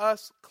made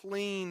us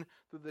clean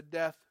through the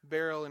death,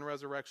 burial, and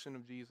resurrection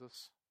of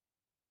Jesus.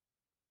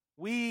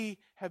 We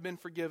have been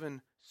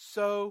forgiven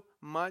so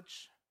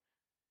much,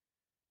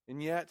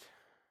 and yet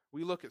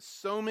we look at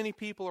so many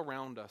people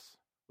around us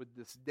with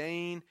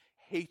disdain,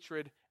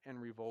 hatred,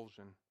 and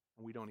revulsion,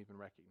 and we don't even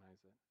recognize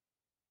it.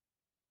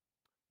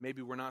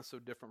 Maybe we're not so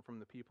different from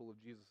the people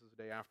of Jesus'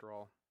 day after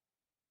all.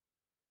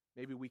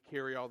 Maybe we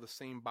carry all the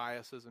same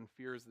biases and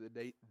fears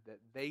that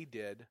they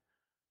did,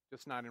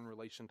 just not in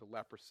relation to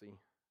leprosy.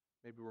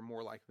 Maybe we're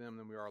more like them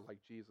than we are like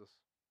Jesus.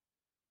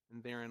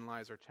 And therein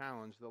lies our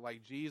challenge, that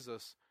like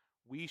Jesus,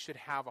 we should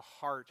have a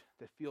heart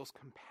that feels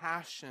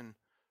compassion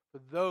for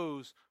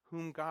those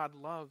whom God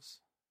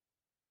loves.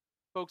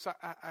 Folks,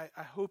 I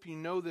hope you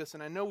know this,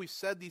 and I know we've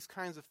said these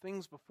kinds of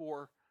things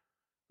before,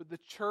 but the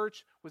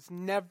church was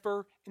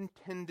never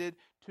intended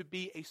to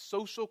be a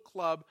social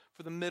club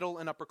for the middle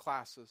and upper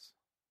classes.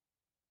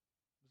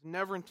 It was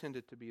never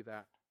intended to be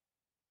that.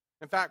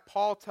 In fact,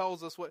 Paul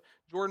tells us what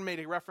Jordan made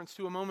a reference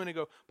to a moment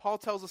ago. Paul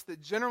tells us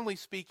that generally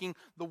speaking,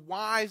 the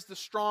wise, the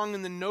strong,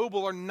 and the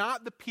noble are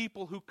not the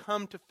people who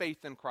come to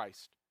faith in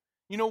Christ.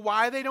 You know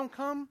why they don't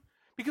come?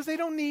 Because they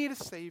don't need a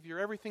Savior.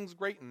 Everything's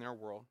great in their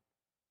world.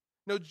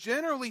 No,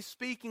 generally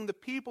speaking, the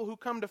people who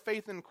come to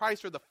faith in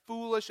Christ are the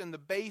foolish and the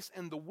base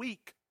and the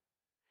weak.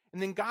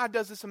 And then God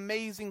does this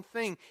amazing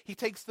thing. He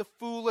takes the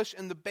foolish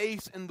and the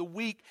base and the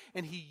weak,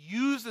 and He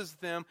uses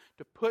them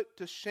to put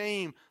to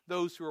shame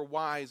those who are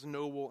wise,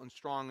 noble, and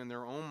strong in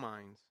their own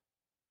minds.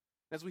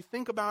 As we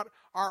think about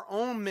our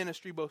own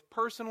ministry, both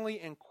personally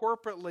and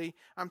corporately,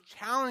 I'm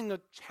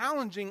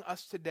challenging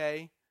us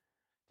today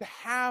to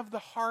have the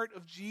heart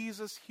of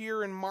Jesus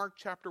here in Mark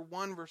chapter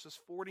 1, verses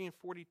 40 and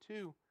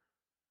 42.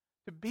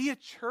 To be a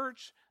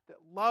church that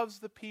loves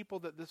the people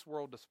that this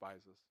world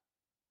despises.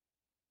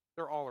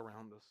 They're all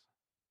around us.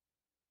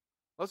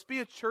 Let's be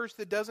a church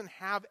that doesn't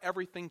have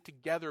everything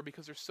together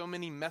because there's so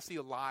many messy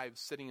lives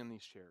sitting in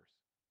these chairs.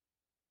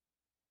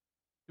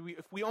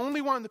 If we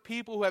only want the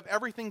people who have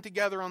everything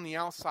together on the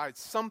outside,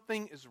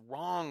 something is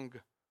wrong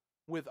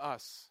with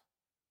us.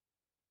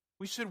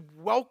 We should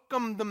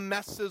welcome the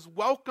messes,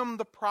 welcome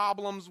the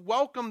problems,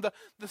 welcome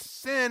the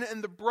sin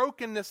and the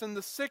brokenness and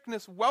the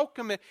sickness,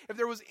 welcome it. If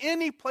there was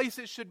any place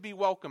it should be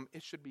welcome,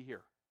 it should be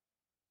here.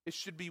 It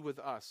should be with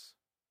us.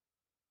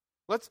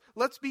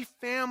 Let's be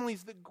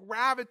families that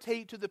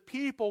gravitate to the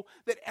people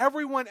that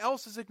everyone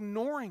else is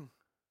ignoring.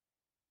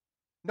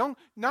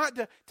 Not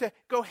to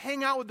go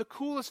hang out with the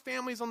coolest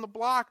families on the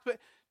block, but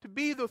to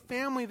be the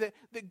family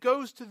that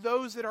goes to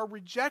those that are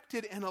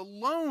rejected and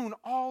alone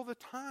all the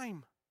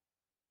time.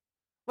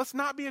 Let's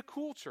not be a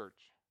cool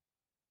church.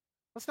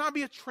 Let's not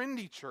be a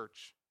trendy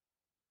church.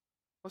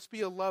 Let's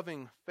be a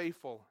loving,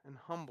 faithful, and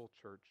humble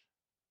church,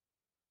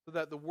 so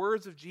that the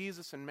words of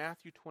Jesus in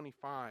Matthew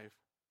 25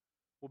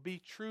 will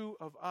be true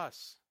of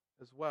us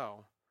as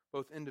well,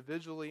 both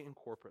individually and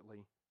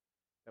corporately,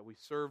 that we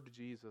served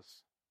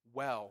Jesus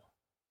well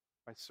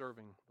by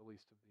serving the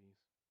least of these.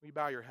 Will you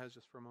bow your heads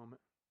just for a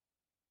moment?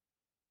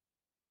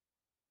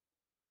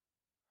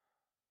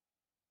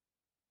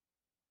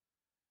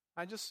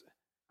 I just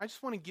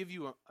want to give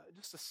you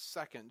just a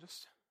second,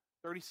 just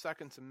 30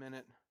 seconds, a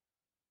minute,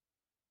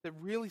 to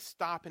really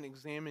stop and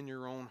examine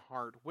your own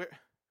heart.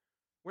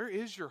 Where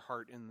is your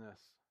heart in this?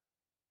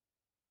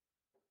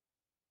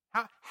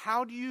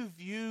 How do you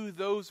view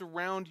those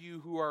around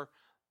you who are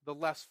the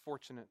less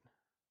fortunate,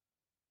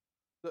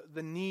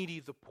 the needy,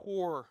 the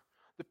poor,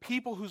 the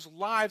people whose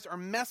lives are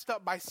messed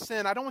up by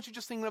sin? I don't want you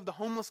just thinking of the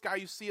homeless guy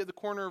you see at the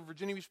corner of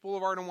Virginia Beach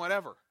Boulevard and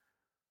whatever.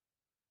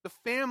 The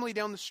family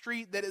down the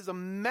street that is a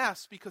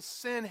mess because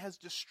sin has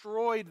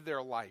destroyed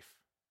their life.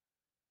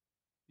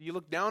 Do you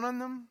look down on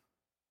them?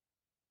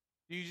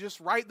 Do you just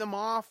write them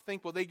off,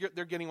 think, well,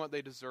 they're getting what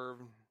they deserve,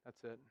 and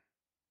that's it?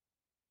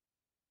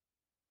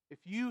 If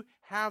you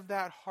have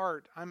that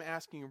heart, I'm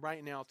asking you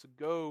right now to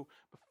go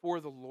before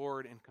the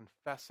Lord and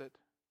confess it.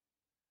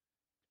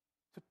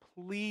 To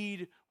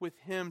plead with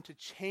Him to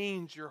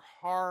change your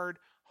hard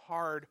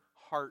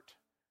heart.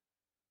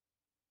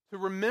 to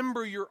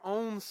remember your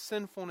own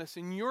sinfulness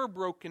and your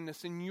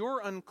brokenness and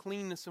your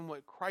uncleanness and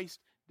what Christ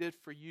did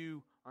for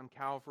you on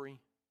Calvary.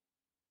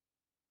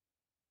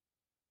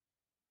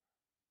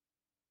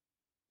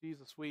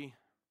 Jesus, we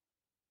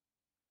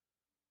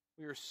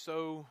are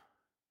so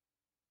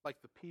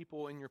like the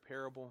people in your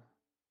parable,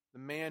 the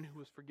man who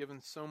was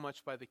forgiven so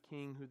much by the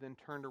king, who then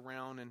turned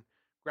around and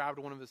grabbed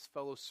one of his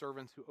fellow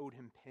servants who owed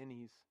him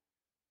pennies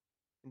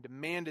and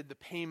demanded the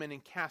payment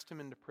and cast him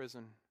into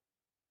prison.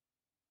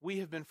 We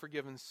have been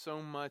forgiven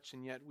so much,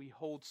 and yet we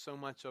hold so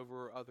much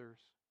over others.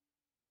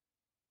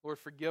 Lord,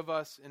 forgive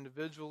us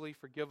individually,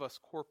 forgive us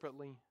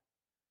corporately.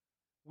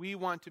 We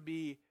want to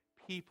be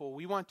people,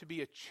 we want to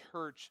be a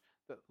church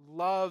that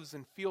loves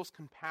and feels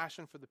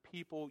compassion for the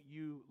people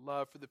you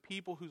love, for the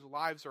people whose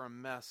lives are a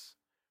mess,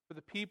 for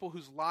the people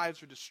whose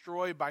lives are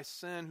destroyed by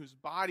sin, whose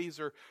bodies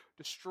are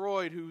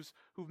destroyed,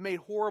 who've made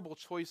horrible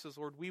choices.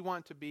 Lord, we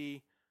want to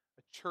be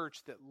a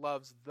church that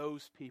loves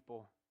those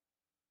people.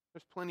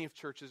 There's plenty of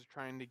churches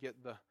trying to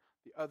get the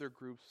other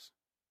groups.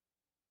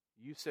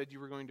 You said you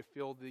were going to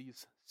fill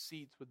these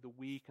seats with the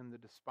weak and the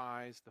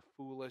despised, the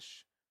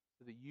foolish,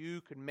 so that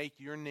you could make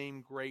your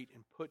name great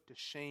and put to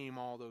shame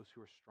all those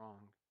who are strong.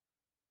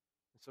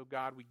 And so,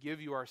 God, we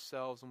give you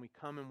ourselves, and we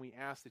come and we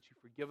ask that you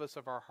forgive us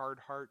of our hard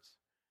hearts,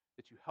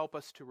 that you help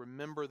us to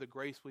remember the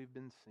grace we've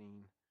been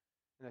seeing,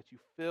 and that you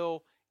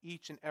fill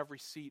each and every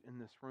seat in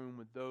this room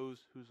with those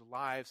whose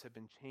lives have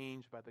been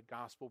changed by the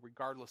gospel,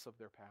 regardless of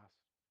their past,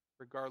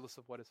 regardless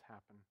of what has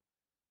happened.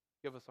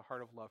 Give us a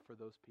heart of love for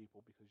those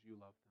people because you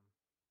love them.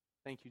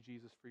 Thank you,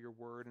 Jesus, for your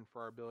word and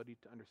for our ability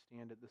to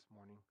understand it this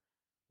morning.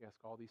 We ask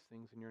all these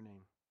things in your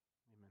name.